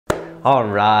All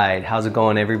right, how's it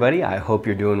going everybody? I hope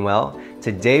you're doing well.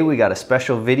 Today we got a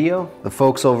special video. The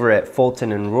folks over at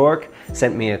Fulton and Roark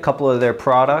sent me a couple of their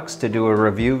products to do a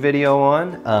review video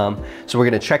on. So we're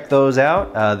gonna check those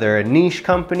out. They're a niche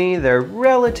company. They're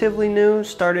relatively new,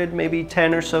 started maybe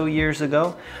 10 or so years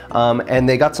ago. And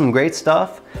they got some great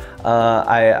stuff.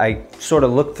 I sort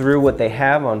of looked through what they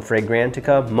have on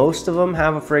Fragrantica. Most of them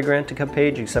have a Fragrantica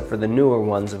page, except for the newer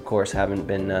ones, of course, haven't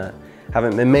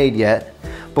been made yet.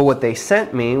 But what they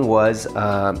sent me was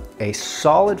a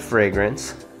solid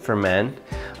fragrance for men,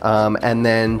 and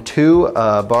then two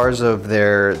bars of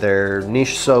their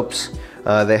niche soaps.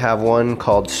 They have one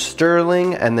called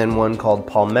Sterling and then one called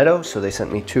Palmetto, so they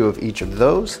sent me two of each of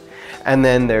those. And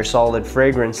then their solid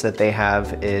fragrance that they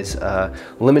have is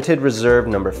Limited Reserve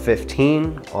number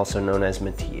 15, also known as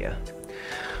Matia.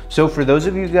 So for those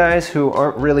of you guys who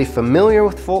aren't really familiar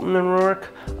with Fulton and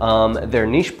Roark, their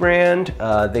niche brand,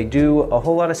 they do a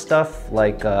whole lot of stuff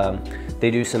like they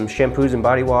do some shampoos and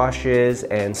body washes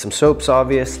and some soaps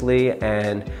obviously,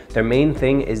 and their main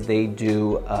thing is they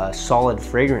do solid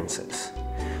fragrances.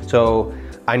 So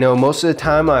I know most of the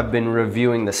time I've been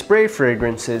reviewing the spray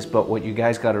fragrances, but what you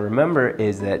guys got to remember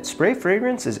is that spray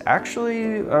fragrance is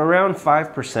actually around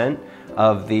 5%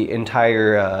 of the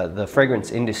entire the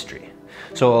fragrance industry.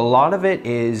 So a lot of it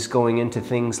is going into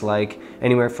things like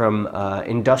anywhere from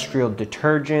industrial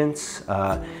detergents,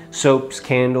 soaps,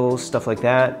 candles, stuff like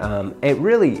that. And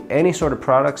really any sort of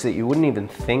products that you wouldn't even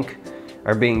think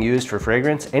are being used for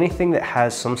fragrance, anything that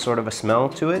has some sort of a smell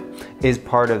to it is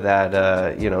part of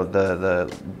that, you know,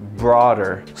 the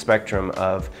broader spectrum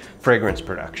of fragrance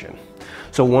production.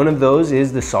 So one of those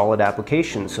is the solid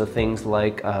application. So things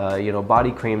like, you know,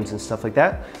 body creams and stuff like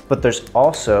that. But there's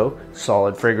also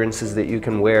solid fragrances that you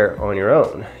can wear on your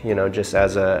own, you know, just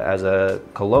as a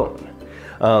cologne.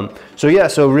 So yeah,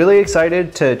 so really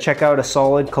excited to check out a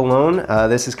solid cologne.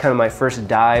 This is kind of my first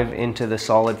dive into the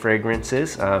solid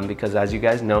fragrances because as you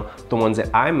guys know, the ones that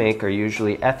I make are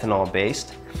usually ethanol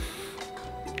based.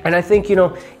 And I think, you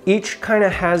know, each kind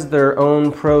of has their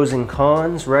own pros and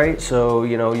cons, right? So,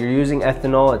 you know, you're using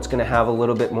ethanol, it's gonna have a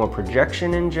little bit more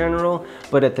projection in general,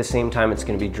 but at the same time, it's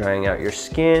gonna be drying out your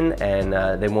skin and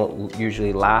they won't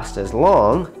usually last as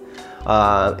long.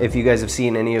 If you guys have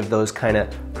seen any of those kind of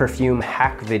perfume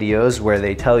hack videos where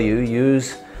they tell you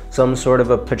use some sort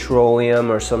of a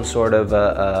petroleum or some sort of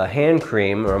a hand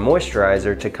cream or a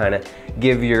moisturizer to kind of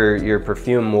give your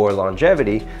perfume more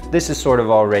longevity, this is sort of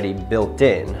already built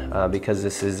in because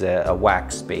this is a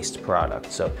wax-based product.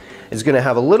 So it's gonna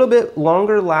have a little bit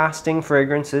longer lasting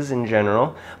fragrances in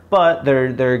general, but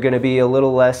they're gonna be a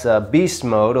little less beast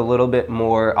mode, a little bit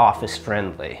more office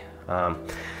friendly.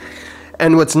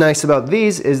 And what's nice about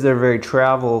these is they're very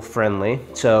travel friendly.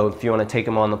 So if you want to take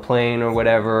them on the plane or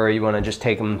whatever, or you want to just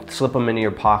take them, slip them into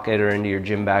your pocket or into your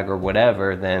gym bag or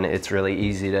whatever, then it's really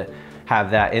easy to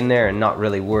have that in there and not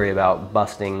really worry about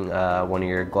busting one of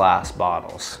your glass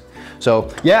bottles.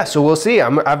 So yeah, so we'll see.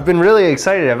 I've been really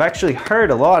excited. I've actually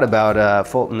heard a lot about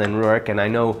Fulton and Roark, and I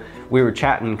know we were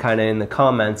chatting kind of in the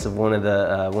comments of one of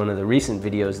the recent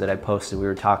videos that I posted. We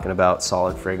were talking about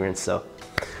solid fragrance. So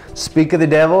speak of the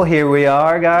devil, here we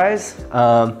are, guys.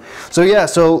 So yeah,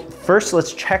 so first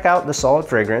let's check out the solid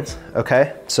fragrance,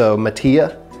 okay? So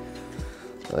Matia,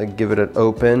 give it an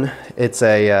open. It's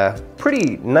a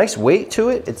pretty nice weight to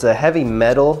it. It's a heavy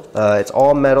metal. It's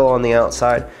all metal on the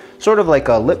outside, sort of like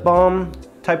a lip balm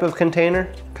type of container,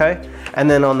 okay?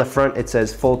 And then on the front it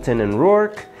says Fulton and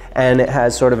Roark, and it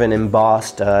has sort of an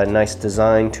embossed, nice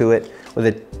design to it with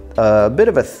a bit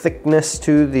of a thickness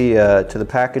to the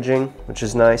packaging, which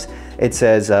is nice. It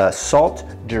says salt,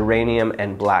 geranium,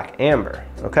 and black amber,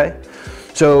 okay?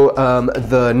 So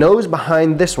the nose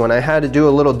behind this one, I had to do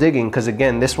a little digging because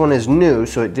again, this one is new,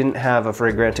 so it didn't have a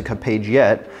Fragrantica page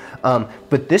yet.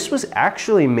 But this was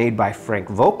actually made by Frank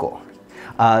Vocal.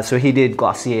 So he did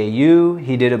Glossier U,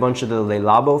 he did a bunch of the Le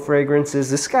Labo fragrances.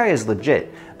 This guy is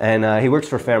legit, and he works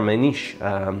for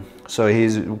Firmenich. So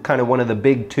he's kind of one of the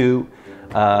big two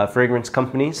fragrance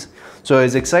companies. So I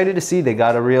was excited to see they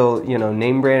got a real, you know,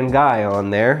 name brand guy on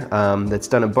there that's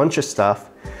done a bunch of stuff.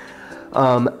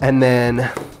 And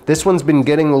then this one's been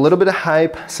getting a little bit of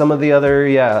hype. Some of the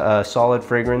other, solid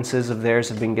fragrances of theirs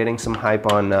have been getting some hype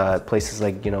on places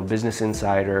like, you know, Business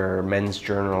Insider or Men's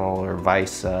Journal or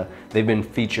Vice. They've been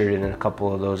featured in a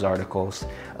couple of those articles.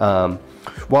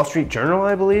 Wall Street Journal,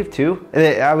 I believe, too.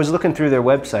 I was looking through their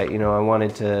website, you know, I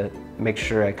wanted to make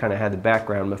sure I kind of had the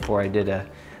background before I did a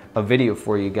video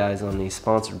for you guys on these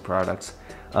sponsored products.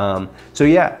 So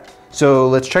yeah, so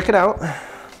let's check it out.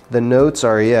 The notes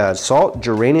are, yeah, salt,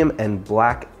 geranium, and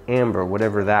black amber,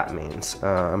 whatever that means.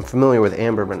 I'm familiar with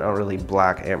amber, but not really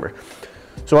black amber.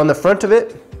 So on the front of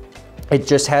it, it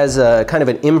just has a kind of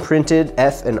an imprinted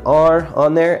F and R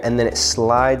on there, and then it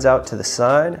slides out to the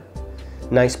side.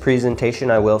 Nice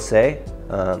presentation, I will say.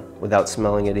 Without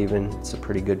smelling it even, it's a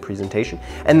pretty good presentation.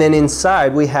 And then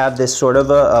inside we have this sort of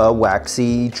a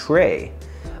waxy tray.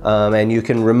 And you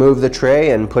can remove the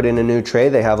tray and put in a new tray.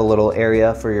 They have a little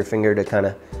area for your finger to kind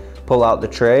of pull out the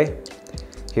tray.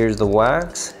 Here's the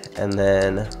wax, and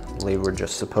then I believe we're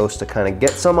just supposed to kind of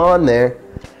get some on there,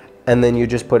 and then you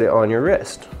just put it on your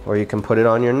wrist, or you can put it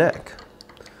on your neck.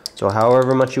 So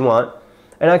however much you want.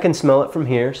 And I can smell it from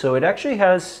here, so it actually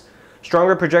has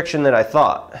stronger projection than I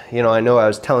thought. You know I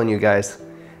was telling you guys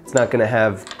it's not gonna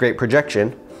have great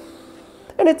projection.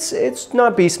 And it's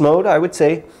not beast mode, I would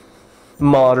say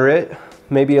moderate,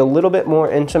 maybe a little bit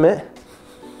more intimate,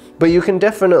 but you can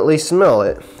definitely smell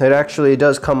it. It actually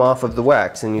does come off of the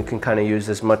wax, and you can kind of use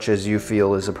as much as you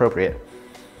feel is appropriate.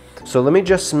 So let me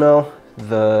just smell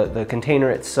the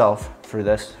container itself for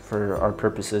this, for our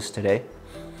purposes today.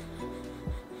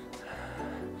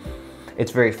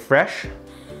 It's very fresh.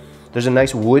 There's a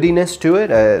nice woodiness to it.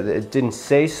 It didn't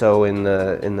say so in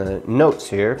the notes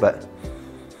here,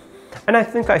 and I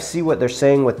think I see what they're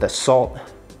saying with the salt.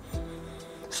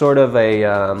 Sort of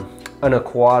an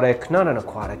aquatic, not an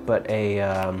aquatic, but a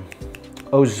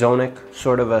ozonic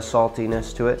sort of a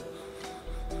saltiness to it.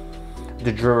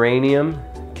 The geranium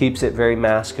keeps it very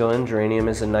masculine. Geranium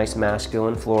is a nice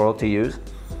masculine floral to use.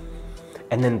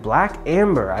 And then black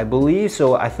amber, I believe,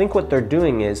 so I think what they're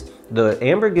doing is the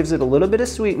amber gives it a little bit of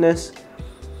sweetness,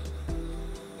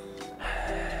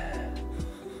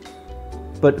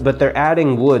 but they're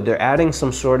adding wood. They're adding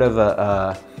some sort of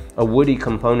a woody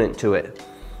component to it.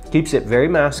 Keeps it very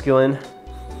masculine.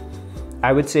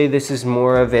 I would say this is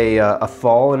more of a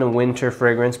fall and a winter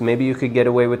fragrance. Maybe you could get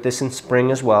away with this in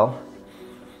spring as well.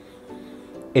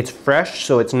 It's fresh,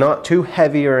 so it's not too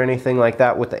heavy or anything like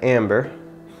that with the amber.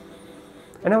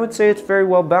 And I would say it's very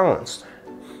well balanced.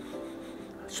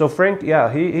 So Frank,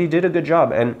 yeah, he did a good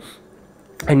job. And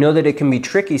I know that it can be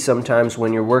tricky sometimes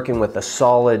when you're working with a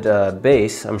solid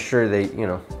base. I'm sure they, you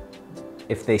know,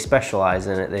 if they specialize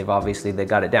in it, they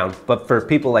got it down. But for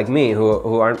people like me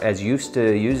who aren't as used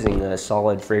to using a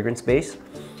solid fragrance base,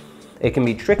 it can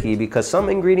be tricky because some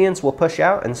ingredients will push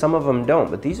out and some of them don't,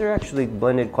 but these are actually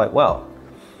blended quite well.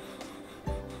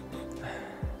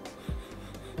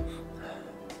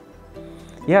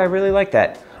 Yeah, I really like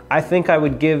that. I think I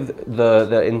would give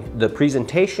the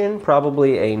presentation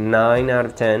probably a 9 out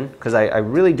of 10 because I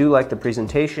really do like the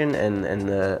presentation and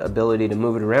the ability to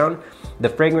move it around. The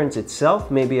fragrance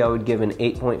itself, maybe I would give an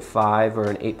 8.5 or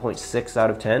an 8.6 out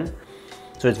of 10.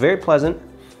 So it's very pleasant.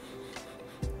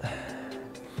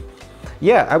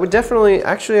 Yeah, I would definitely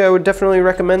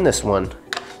recommend this one.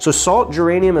 So salt,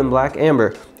 geranium, and black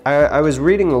amber. I was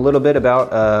reading a little bit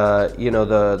about, you know,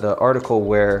 the article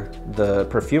where the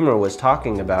perfumer was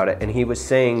talking about it, and he was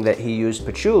saying that he used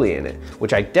patchouli in it,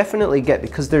 which I definitely get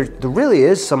because there really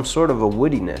is some sort of a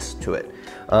woodiness to it.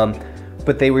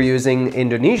 But they were using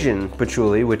Indonesian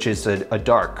patchouli, which is a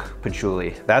dark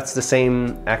patchouli. That's the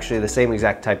same, actually the same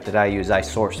exact type that I use. I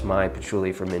source my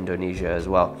patchouli from Indonesia as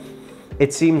well.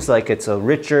 It seems like it's a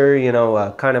richer, you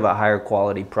know, kind of a higher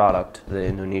quality product, the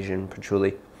Indonesian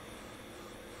patchouli.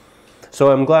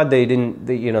 So I'm glad they didn't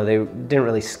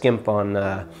really skimp on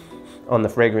the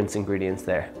fragrance ingredients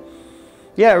there.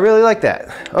 Yeah, I really like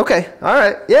that. Okay, all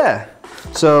right, yeah.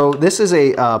 So this is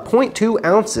a 0.2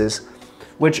 ounces,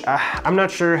 which I'm not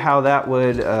sure how that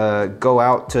would go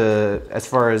out to as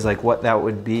far as like what that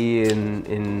would be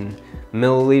in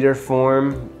milliliter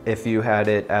form if you had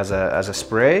it as a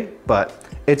spray, but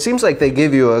it seems like they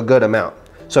give you a good amount.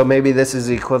 So maybe this is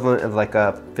the equivalent of like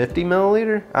a 50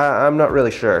 milliliter? I'm not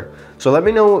really sure. So let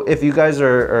me know if you guys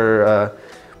are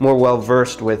more well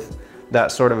versed with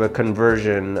that sort of a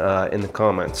conversion in the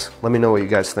comments. Let me know what you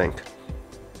guys think.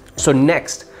 So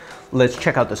next, let's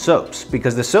check out the soaps,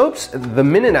 because the soaps, the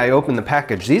minute I open the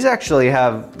package, these actually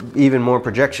have even more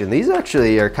projection. These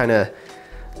actually are kind of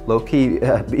low-key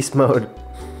beast mode.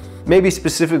 Maybe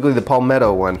specifically the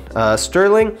Palmetto one.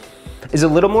 Sterling is a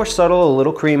little more subtle, a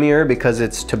little creamier because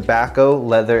it's tobacco,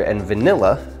 leather, and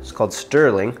vanilla. It's called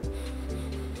Sterling.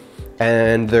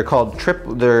 And they're called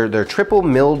they're triple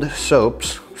milled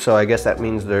soaps. So I guess that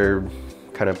means they're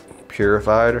kind of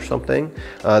purified or something.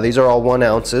 These are all 1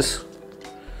 ounces.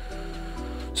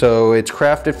 So it's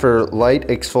crafted for light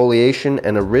exfoliation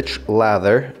and a rich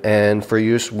lather, and for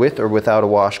use with or without a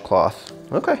washcloth.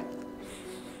 Okay.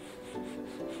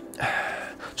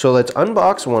 So let's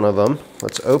unbox one of them.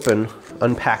 Let's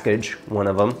unpackage one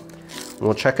of them. And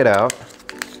we'll check it out.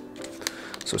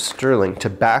 So sterling,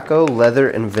 tobacco, leather,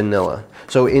 and vanilla.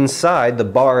 So inside, the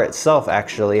bar itself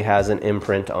actually has an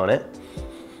imprint on it,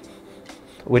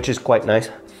 which is quite nice.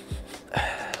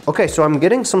 Okay, so I'm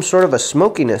getting some sort of a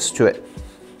smokiness to it.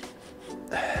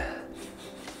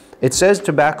 It says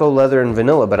tobacco, leather, and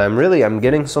vanilla, but I'm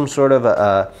getting some sort of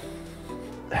a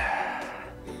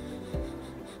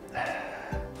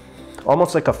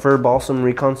almost like a fir balsam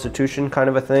reconstitution kind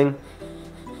of a thing.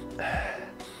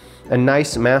 A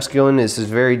nice masculine, this is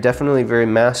definitely very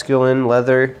masculine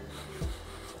leather.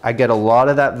 I get a lot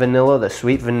of that vanilla, the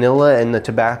sweet vanilla and the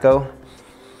tobacco.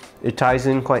 It ties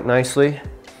in quite nicely.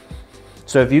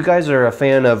 So if you guys are a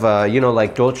fan of, you know,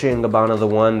 like Dolce & Gabbana The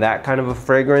One, that kind of a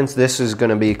fragrance, this is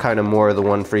gonna be kind of more of the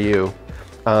one for you.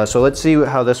 So let's see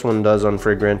how this one does on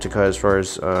Fragrantica as far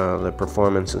as the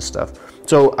performance and stuff.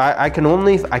 So I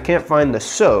can't find the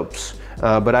soaps,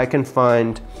 but I can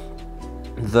find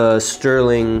the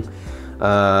sterling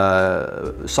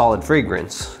solid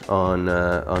fragrance on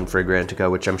Fragrantica,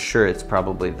 which I'm sure it's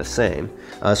probably the same.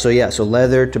 So yeah, so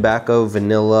leather, tobacco,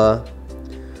 vanilla.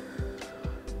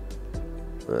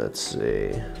 Let's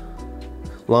see.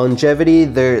 Longevity,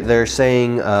 they're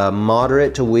saying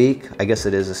moderate to weak. I guess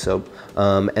it is a soap.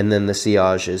 And then the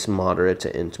sillage is moderate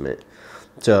to intimate.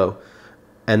 So,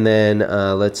 and then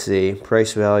let's see,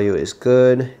 price value is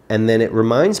good. And then it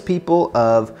reminds people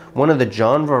of one of the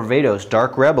John Varvatos,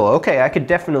 Dark Rebel. Okay, I could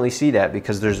definitely see that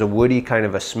because there's a woody kind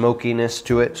of a smokiness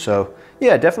to it. So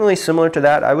yeah, definitely similar to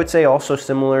that. I would say also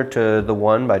similar to The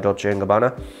One by Dolce &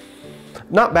 Gabbana.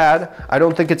 Not bad. I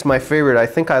don't think it's my favorite. I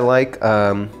think I like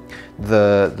the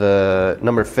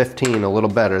number 15 a little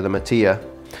better, the Matia.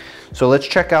 So let's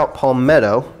check out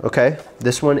Palmetto, okay?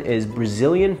 This one is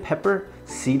Brazilian pepper,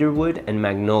 cedarwood, and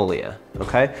magnolia,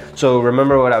 okay? So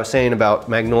remember what I was saying about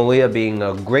magnolia being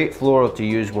a great floral to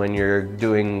use when you're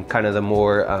doing kind of the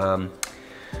more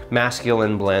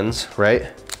masculine blends,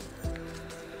 right?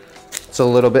 It's a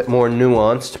little bit more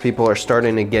nuanced. People are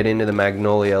starting to get into the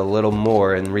magnolia a little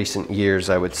more in recent years,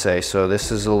 I would say. So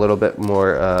this is a little bit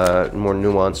more more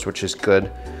nuanced, which is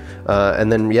good. And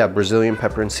then yeah, Brazilian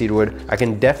pepper and cedarwood. I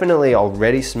can definitely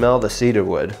already smell the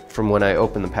cedarwood from when I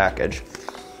open the package.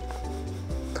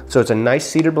 So it's a nice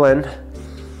cedar blend,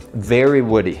 very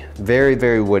woody, very,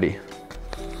 very woody,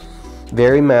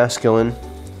 very masculine.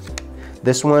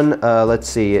 This one, let's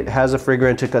see, it has a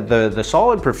Fragrantica. The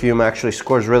solid perfume actually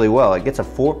scores really well. It gets a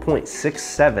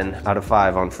 4.67 out of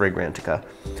 5 on Fragrantica.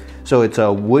 So it's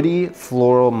a woody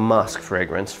floral musk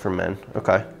fragrance for men,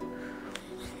 okay.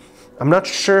 I'm not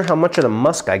sure how much of the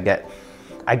musk I get.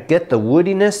 I get the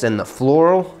woodiness and the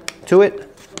floral to it.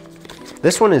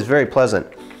 This one is very pleasant.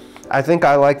 I think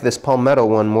I like this Palmetto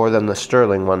one more than the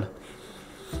sterling one,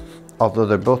 although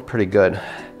they're both pretty good.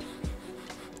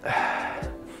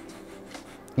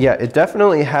 Yeah, it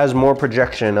definitely has more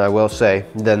projection, I will say,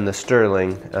 than the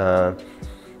sterling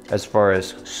as far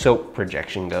as soap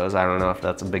projection goes. I don't know if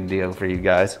that's a big deal for you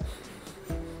guys.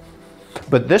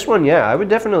 But this one, yeah, I would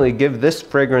definitely give this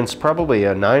fragrance probably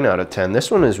a 9 out of 10. This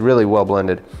one is really well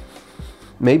blended.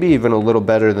 Maybe even a little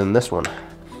better than this one.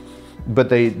 But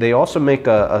they also make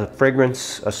a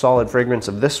fragrance, a solid fragrance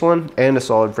of this one and a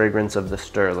solid fragrance of the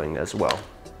sterling as well.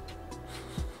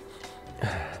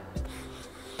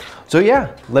 So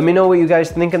yeah, let me know what you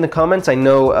guys think in the comments. I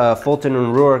know Fulton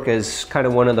and Roark is kind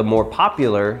of one of the more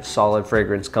popular solid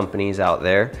fragrance companies out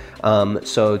there.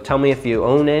 So tell me if you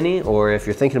own any or if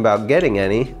you're thinking about getting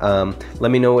any.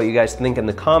 Let me know what you guys think in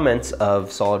the comments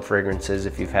of solid fragrances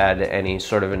if you've had any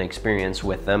sort of an experience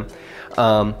with them.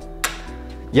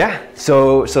 Yeah,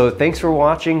 so thanks for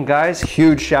watching, guys.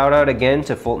 Huge shout out again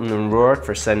to Fulton and Roark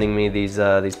for sending me these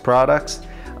products.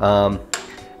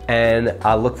 And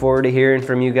I look forward to hearing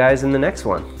from you guys in the next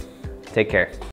one. Take care.